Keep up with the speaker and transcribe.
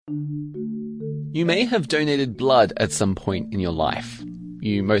You may have donated blood at some point in your life.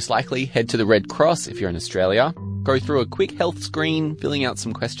 You most likely head to the Red Cross if you're in Australia, go through a quick health screen, filling out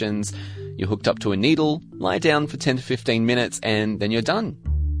some questions, you're hooked up to a needle, lie down for 10 to 15 minutes, and then you're done.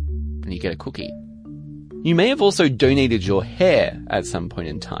 And you get a cookie. You may have also donated your hair at some point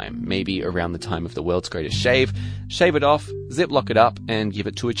in time, maybe around the time of the world's greatest shave it off, ziplock it up, and give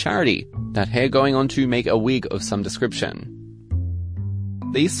it to a charity, that hair going on to make a wig of some description.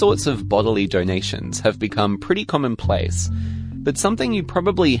 These sorts of bodily donations have become pretty commonplace, but something you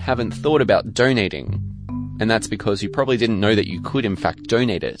probably haven't thought about donating, and that's because you probably didn't know that you could in fact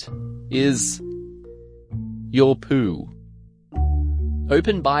donate it, is your poo.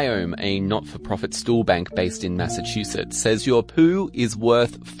 Open Biome, a not-for-profit stool bank based in Massachusetts, says your poo is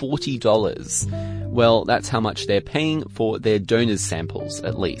worth $40. Well, that's how much they're paying for their donors' samples,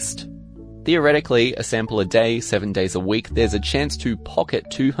 at least. Theoretically, a sample a day, 7 days a week, there's a chance to pocket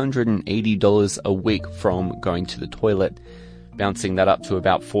 $280 a week from going to the toilet, bouncing that up to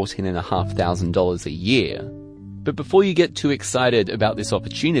about $14,500 a year. But before you get too excited about this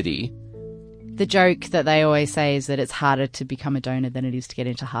opportunity, the joke that they always say is that it's harder to become a donor than it is to get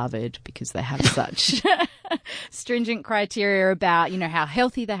into Harvard because they have such stringent criteria about, how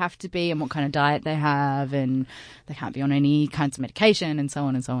healthy they have to be and what kind of diet they have, and they can't be on any kinds of medication and so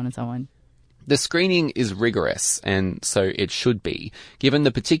on and so on and so on. The screening is rigorous, and so it should be, given the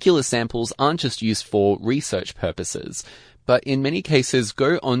particular samples aren't just used for research purposes, but in many cases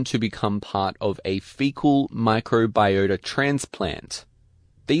go on to become part of a fecal microbiota transplant.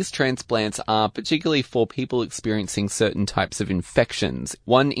 These transplants are particularly for people experiencing certain types of infections,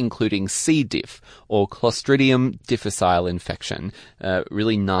 one including C. diff, or Clostridium difficile infection, a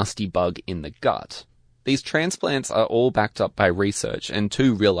really nasty bug in the gut. These transplants are all backed up by research and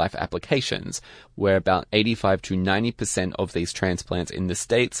 2 real-life applications, where about 85 to 90% of these transplants in the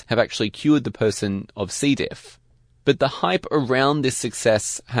States have actually cured the person of C. diff. But the hype around this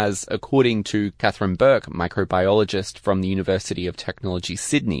success has, according to Catherine Burke, microbiologist from the University of Technology,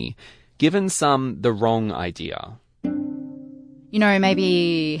 Sydney, given some the wrong idea.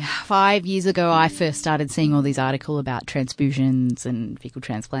 Maybe 5 years ago, I first started seeing all these articles about transfusions and fecal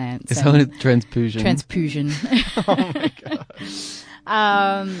transplants. Is that what it's transfusion? Transfusion. Oh my God.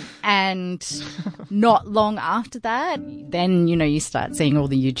 And not long after that, then, you start seeing all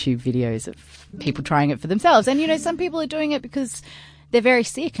the YouTube videos of people trying it for themselves. And, some people are doing it because they're very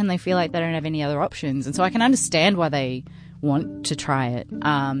sick and they feel like they don't have any other options. And so I can understand why they want to try it.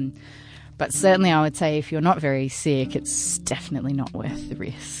 But certainly I would say if you're not very sick, it's definitely not worth the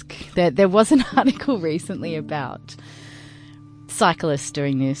risk. There was an article recently about cyclists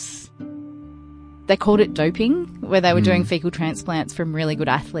doing this. They called it doping, where they were doing fecal transplants from really good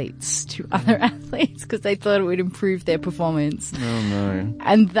athletes to other athletes because they thought it would improve their performance. Oh, no.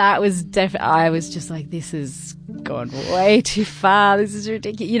 And that was I was just like, this has gone way too far. This is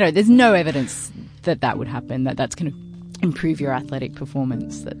ridiculous. There's no evidence that would happen, that's going to improve your athletic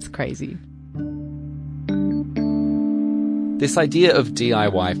performance. That's crazy. This idea of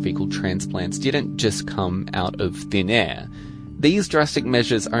DIY fecal transplants didn't just come out of thin air. These drastic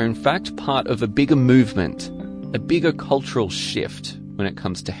measures are in fact part of a bigger movement, a bigger cultural shift when it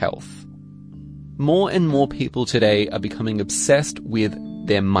comes to health. More and more people today are becoming obsessed with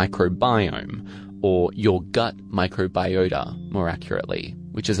their microbiome, or your gut microbiota, more accurately,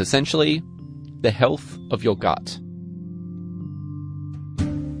 which is essentially the health of your gut.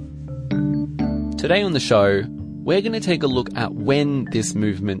 Today on the show, we're going to take a look at when this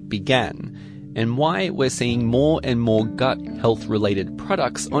movement began and why we're seeing more and more gut health-related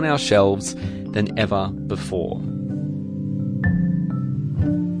products on our shelves than ever before.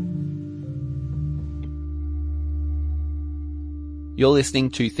 You're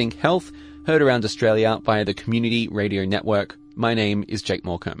listening to Think Health, heard around Australia via the Community Radio Network. My name is Jake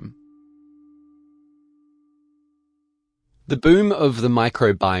Morecambe. The boom of the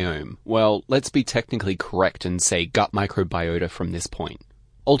microbiome, well, let's be technically correct and say gut microbiota from this point,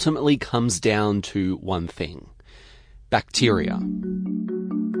 ultimately comes down to one thing: bacteria.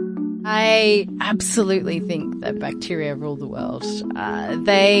 I absolutely think that bacteria rule the world.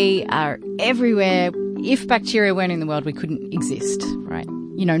 They are everywhere. If bacteria weren't in the world, we couldn't exist, right?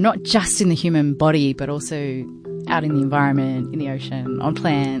 Not just in the human body, but also out in the environment, in the ocean, on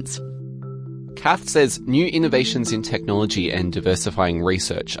plants. Kath says new innovations in technology and diversifying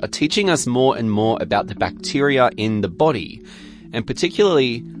research are teaching us more and more about the bacteria in the body, and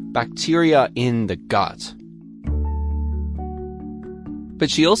particularly bacteria in the gut.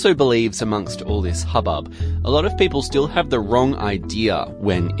 But she also believes amongst all this hubbub, a lot of people still have the wrong idea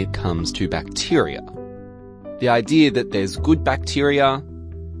when it comes to bacteria. The idea that there's good bacteria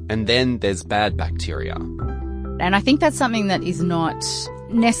And then there's bad bacteria. And I think that's something that is not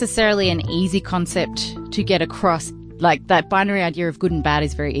necessarily an easy concept to get across. Like, that binary idea of good and bad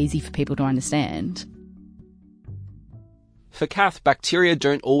is very easy for people to understand. For Kath, bacteria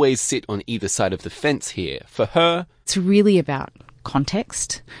don't always sit on either side of the fence here. For her, it's really about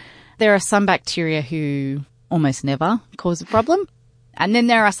context. There are some bacteria who almost never cause a problem. And then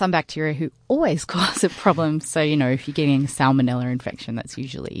there are some bacteria who always cause a problem. So, you know, if you're getting a salmonella infection, that's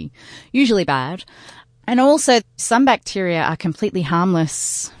usually bad. And also, some bacteria are completely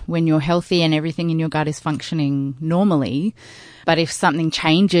harmless when you're healthy and everything in your gut is functioning normally. But if something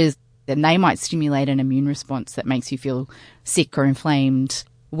changes, then they might stimulate an immune response that makes you feel sick or inflamed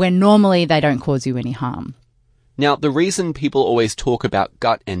when normally they don't cause you any harm. Now, the reason people always talk about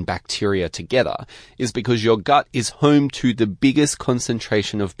gut and bacteria together is because your gut is home to the biggest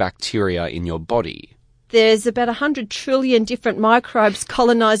concentration of bacteria in your body. There's about 100 trillion different microbes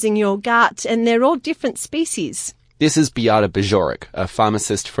colonising your gut, and they're all different species. This is Beata Bajorek, a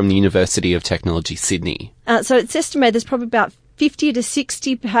pharmacist from the University of Technology, Sydney. So it's estimated there's probably about 50 to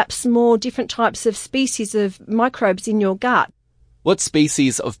 60, perhaps more, different types of species of microbes in your gut. What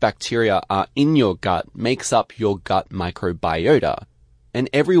species of bacteria are in your gut makes up your gut microbiota, and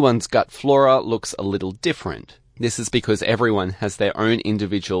everyone's gut flora looks a little different. This is because everyone has their own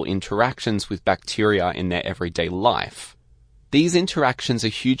individual interactions with bacteria in their everyday life. These interactions are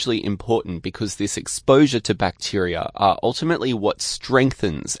hugely important because this exposure to bacteria are ultimately what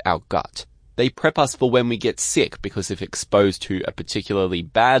strengthens our gut. They prep us for when we get sick because if exposed to a particularly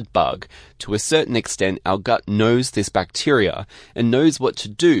bad bug, to a certain extent our gut knows this bacteria and knows what to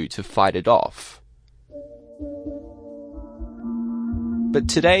do to fight it off. But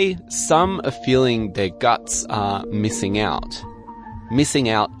today, some are feeling their guts are missing out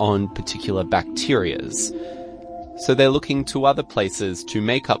on particular bacterias. So they're looking to other places to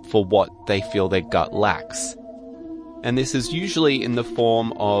make up for what they feel their gut lacks. And this is usually in the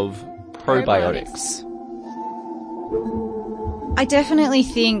form of probiotics. I definitely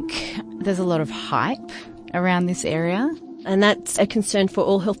think there's a lot of hype around this area. And that's a concern for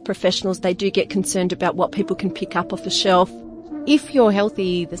all health professionals. They do get concerned about what people can pick up off the shelf. If you're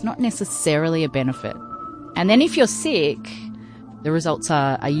healthy, there's not necessarily a benefit. And then if you're sick, the results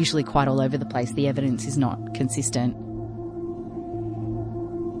are usually quite all over the place. The evidence is not consistent.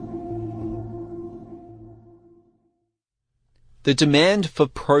 The demand for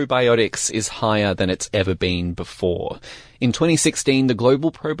probiotics is higher than it's ever been before. In 2016, the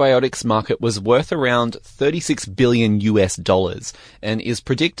global probiotics market was worth around $36 billion and is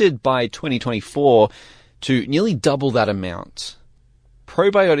predicted by 2024 to nearly double that amount.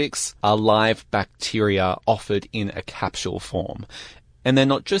 Probiotics are live bacteria offered in a capsule form. And they're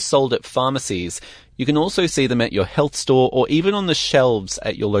not just sold at pharmacies. You can also see them at your health store or even on the shelves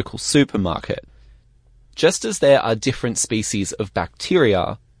at your local supermarket. Just as there are different species of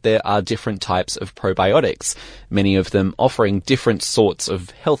bacteria, there are different types of probiotics, many of them offering different sorts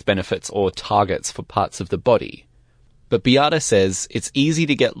of health benefits or targets for parts of the body. But Beata says it's easy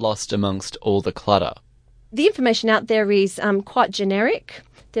to get lost amongst all the clutter. The information out there is quite generic.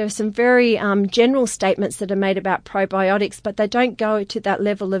 There are some very general statements that are made about probiotics, but they don't go to that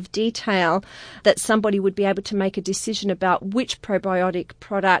level of detail that somebody would be able to make a decision about which probiotic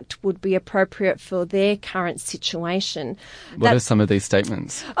product would be appropriate for their current situation. What are some of these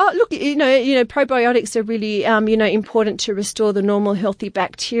statements? Oh, look, you know, probiotics are really, important to restore the normal healthy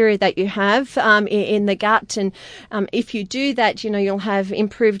bacteria that you have in the gut. And if you do that, you'll have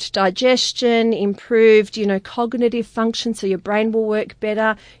improved digestion, improved, cognitive function, so your brain will work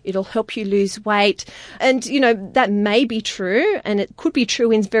better. It'll help you lose weight. And, that may be true, and it could be true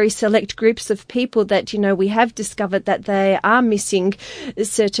in very select groups of people that, we have discovered that they are missing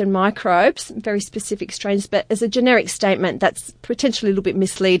certain microbes, very specific strains. But as a generic statement, that's potentially a little bit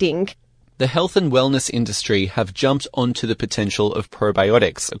misleading. The health and wellness industry have jumped onto the potential of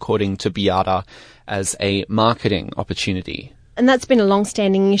probiotics, according to Beata, as a marketing opportunity. And that's been a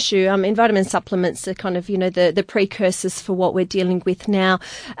long-standing issue. Vitamin supplements are kind of, the precursors for what we're dealing with now.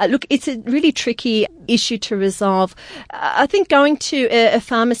 Look, it's a really tricky issue to resolve. I think going to a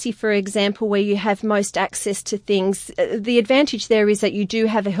pharmacy, for example, where you have most access to things, the advantage there is that you do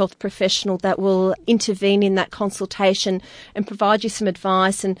have a health professional that will intervene in that consultation and provide you some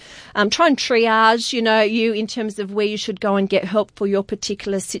advice and try and triage, you in terms of where you should go and get help for your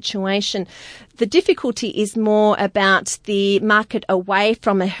particular situation. The difficulty is more about the market away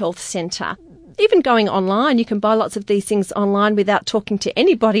from a health centre. even going online, you can buy lots of these things online without talking to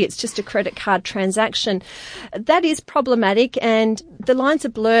anybody. It's just a credit card transaction. That is problematic, and the lines are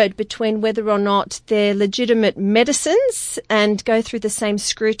blurred between whether or not they're legitimate medicines and go through the same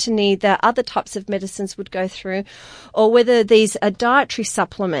scrutiny that other types of medicines would go through, or whether these are dietary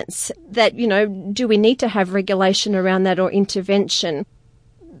supplements that, do we need to have regulation around that or intervention?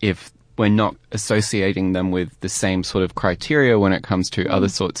 If we're not associating them with the same sort of criteria when it comes to other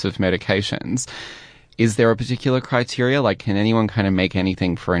sorts of medications, is there a particular criteria? Like, can anyone kind of make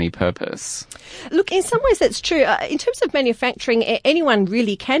anything for any purpose? Look, in some ways that's true. In terms of manufacturing, anyone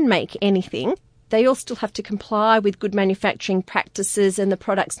really can make anything. They all still have to comply with good manufacturing practices, and the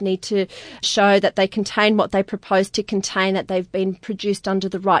products need to show that they contain what they propose to contain, that they've been produced under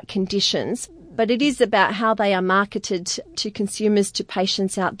the right conditions. But it is about how they are marketed to consumers, to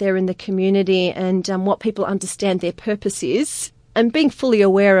patients out there in the community, and what people understand their purpose is, and being fully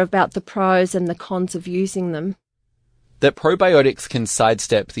aware about the pros and the cons of using them. That probiotics can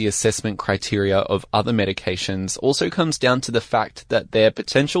sidestep the assessment criteria of other medications also comes down to the fact that their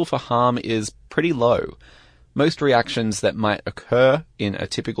potential for harm is pretty low. Most reactions that might occur in a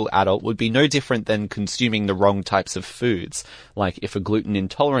typical adult would be no different than consuming the wrong types of foods, like if a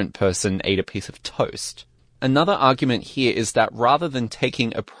gluten-intolerant person ate a piece of toast. Another argument here is that rather than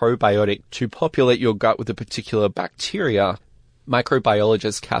taking a probiotic to populate your gut with a particular bacteria,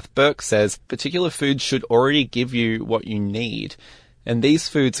 microbiologist Kath Burke says particular foods should already give you what you need. And these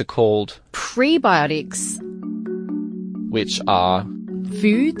foods are called prebiotics, which are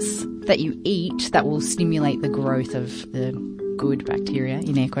foods that you eat that will stimulate the growth of the good bacteria,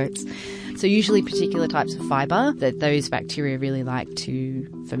 in air quotes. So usually particular types of fibre that those bacteria really like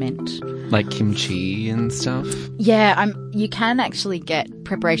to ferment. Like kimchi and stuff? Yeah, you can actually get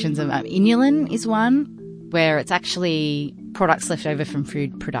preparations of inulin is one, where it's actually products left over from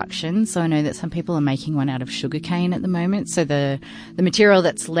food production. So I know that some people are making one out of sugarcane at the moment. So the material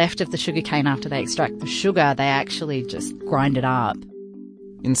that's left of the sugarcane after they extract the sugar, they actually just grind it up.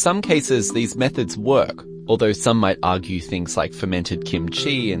 In some cases, these methods work, although some might argue things like fermented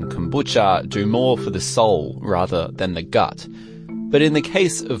kimchi and kombucha do more for the soul rather than the gut. But in the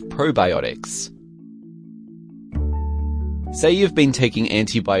case of probiotics, say you've been taking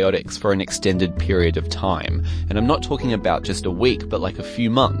antibiotics for an extended period of time, and I'm not talking about just a week, but like a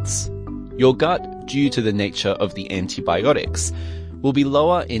few months. Your gut, due to the nature of the antibiotics, will be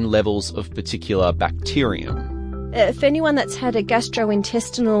lower in levels of particular bacterium. For anyone that's had a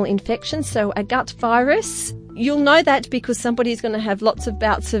gastrointestinal infection, so a gut virus, you'll know that because somebody's going to have lots of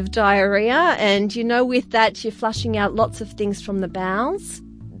bouts of diarrhea, and with that you're flushing out lots of things from the bowels.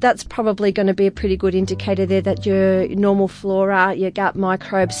 That's probably going to be a pretty good indicator there that your normal flora, your gut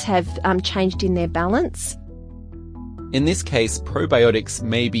microbes have changed in their balance. In this case, probiotics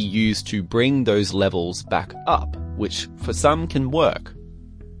may be used to bring those levels back up, which for some can work,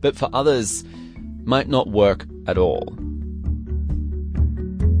 but for others might not work at all.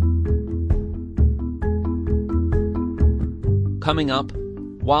 Coming up,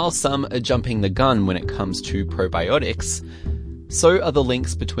 while some are jumping the gun when it comes to probiotics, so are the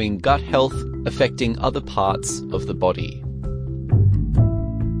links between gut health affecting other parts of the body.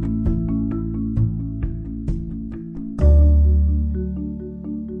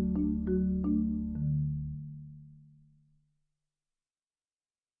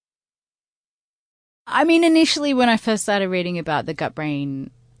 I mean, initially when I first started reading about the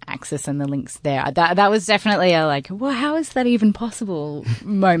gut-brain axis and the links there, that was definitely a like, well, how is that even possible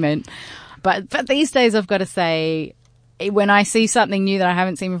moment? But these days I've got to say, when I see something new that I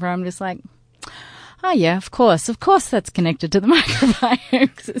haven't seen before, I'm just like, oh yeah, of course that's connected to the microbiome,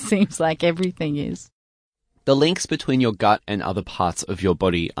 because it seems like everything is. The links between your gut and other parts of your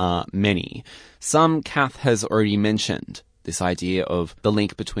body are many. Some Kath has already mentioned. This idea of the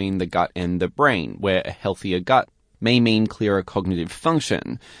link between the gut and the brain, where a healthier gut may mean clearer cognitive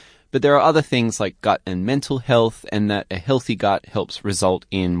function. But there are other things like gut and mental health, and that a healthy gut helps result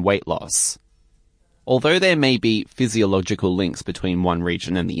in weight loss. Although there may be physiological links between one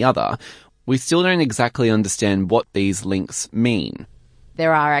region and the other, we still don't exactly understand what these links mean.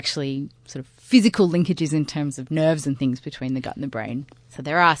 There are actually sort of physical linkages in terms of nerves and things between the gut and the brain. So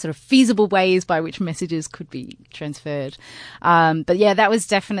there are sort of feasible ways by which messages could be transferred. But yeah, that was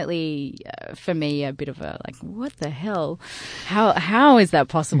definitely, for me, a bit of a like, what the hell? How is that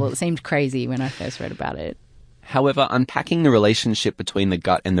possible? It seemed crazy when I first read about it. However, unpacking the relationship between the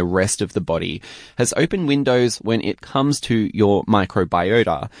gut and the rest of the body has opened windows when it comes to your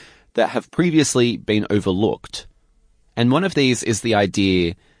microbiota that have previously been overlooked. And one of these is the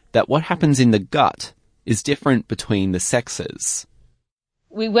idea that what happens in the gut is different between the sexes.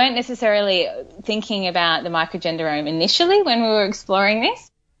 We weren't necessarily thinking about the microgenderome initially when we were exploring this.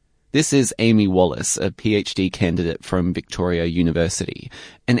 This is Amy Wallace, a PhD candidate from Victoria University.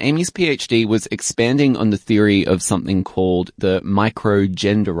 And Amy's PhD was expanding on the theory of something called the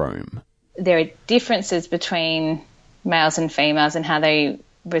microgenderome. There are differences between males and females and how they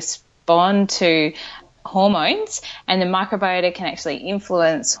respond to hormones, and the microbiota can actually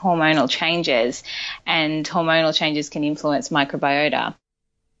influence hormonal changes, and hormonal changes can influence microbiota.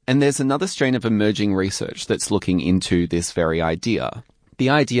 And there's another strain of emerging research that's looking into this very idea. The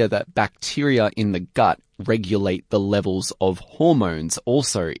idea that bacteria in the gut regulate the levels of hormones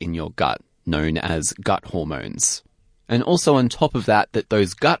also in your gut, known as gut hormones. And also on top of that, that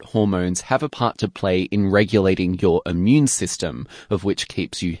those gut hormones have a part to play in regulating your immune system, of which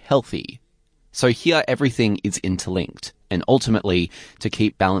keeps you healthy. So here everything is interlinked. And ultimately, to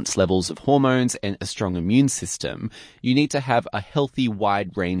keep balanced levels of hormones and a strong immune system, you need to have a healthy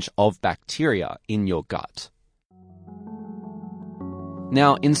wide range of bacteria in your gut.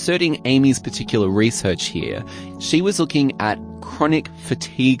 Now, inserting Amy's particular research here, she was looking at chronic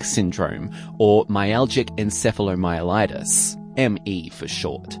fatigue syndrome, or myalgic encephalomyelitis, ME for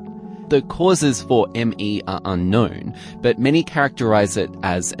short. The causes for ME are unknown, but many characterize it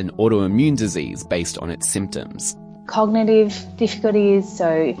as an autoimmune disease based on its symptoms. Cognitive difficulties,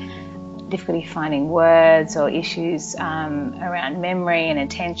 so difficulty finding words or issues around memory and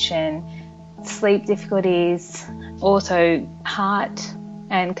attention, sleep difficulties, also heart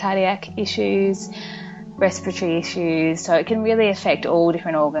and cardiac issues, respiratory issues, so it can really affect all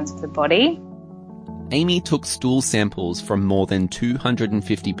different organs of the body. Amy took stool samples from more than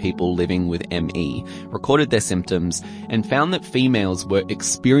 250 people living with ME, recorded their symptoms, and found that females were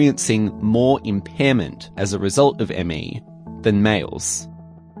experiencing more impairment as a result of ME than males.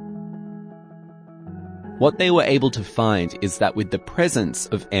 What they were able to find is that with the presence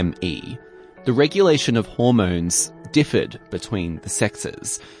of ME, the regulation of hormones differed between the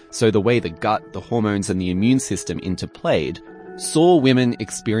sexes, so the way the gut, the hormones, and the immune system interplayed saw women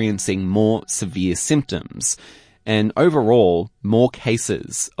experiencing more severe symptoms and overall more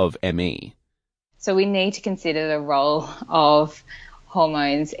cases of ME. So we need to consider the role of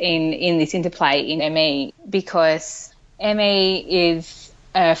hormones in this interplay in ME, because ME is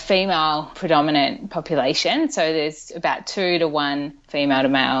a female predominant population, so there's about 2 to 1 female to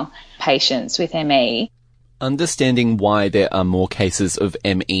male patients with ME. Understanding why there are more cases of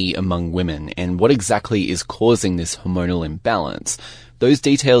ME among women and what exactly is causing this hormonal imbalance, those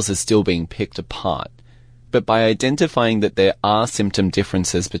details are still being picked apart. But by identifying that there are symptom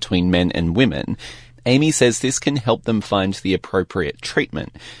differences between men and women, Amy says this can help them find the appropriate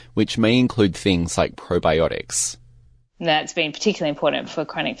treatment, which may include things like probiotics. That's been particularly important for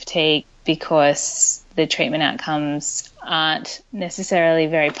chronic fatigue because the treatment outcomes aren't necessarily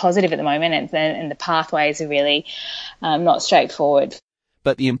very positive at the moment, and the pathways are really not straightforward.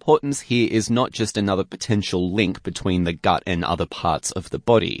 But the importance here is not just another potential link between the gut and other parts of the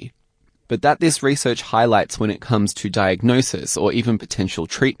body, but that this research highlights when it comes to diagnosis or even potential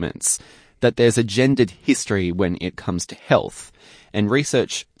treatments, that there's a gendered history when it comes to health, and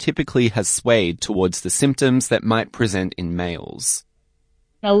research typically has swayed towards the symptoms that might present in males.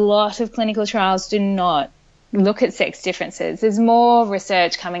 A lot of clinical trials do not look at sex differences. There's more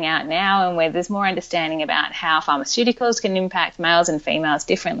research coming out now, and where there's more understanding about how pharmaceuticals can impact males and females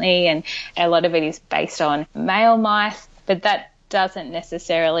differently, and a lot of it is based on male mice, but that doesn't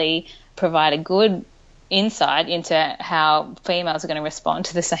necessarily provide a good insight into how females are going to respond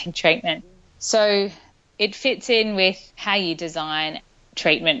to the same treatment. So it fits in with how you design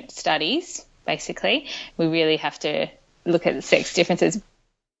treatment studies, basically. We really have to look at the sex differences.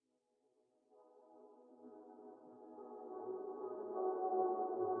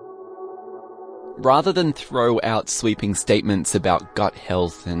 Rather than throw out sweeping statements about gut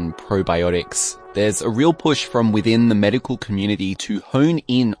health and probiotics, there's a real push from within the medical community to hone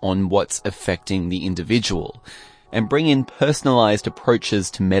in on what's affecting the individual and bring in personalized approaches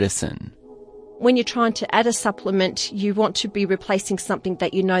to medicine. When you're trying to add a supplement, you want to be replacing something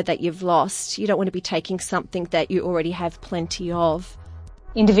that you know that you've lost. You don't want to be taking something that you already have plenty of.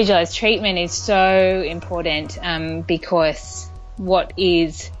 Individualised treatment is so important because what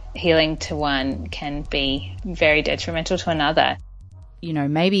is healing to one can be very detrimental to another. you know,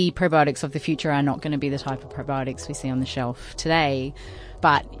 maybe probiotics of the future are not going to be the type of probiotics we see on the shelf today,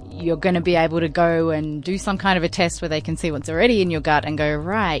 but you're going to be able to go and do some kind of a test where they can see what's already in your gut and go,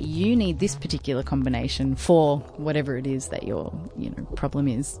 right, you need this particular combination for whatever it is that your, you know, problem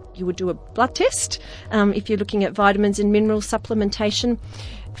is. You would do a blood test if you're looking at vitamins and mineral supplementation.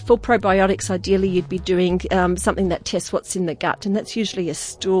 For probiotics, ideally, you'd be doing something that tests what's in the gut, and that's usually a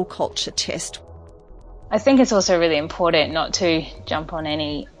stool culture test. I think it's also really important not to jump on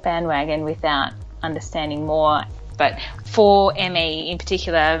any bandwagon without understanding more. But for ME in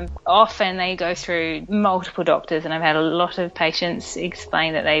particular, often they go through multiple doctors, and I've had a lot of patients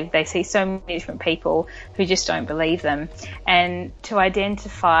explain that they see so many different people who just don't believe them. And to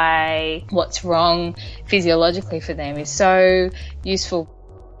identify what's wrong physiologically for them is so useful.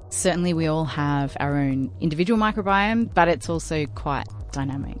 Certainly we all have our own individual microbiome, but it's also quite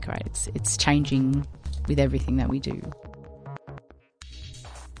dynamic, right? It's changing with everything that we do.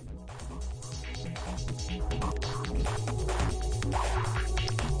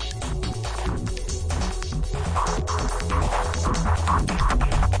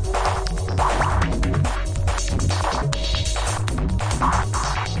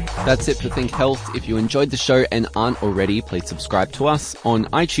 That's it for Think Health. If you enjoyed the show and aren't already, please subscribe to us on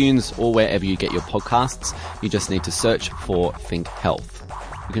iTunes or wherever you get your podcasts. You just need to search for Think Health.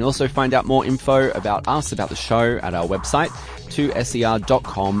 You can also find out more info about us, about the show, at our website,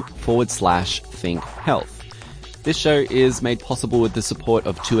 2ser.com/Think Health. This show is made possible with the support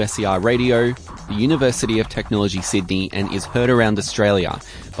of 2SER Radio, the University of Technology Sydney, and is heard around Australia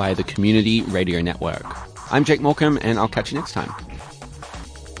via the Community Radio Network. I'm Jake Morecambe, and I'll catch you next time.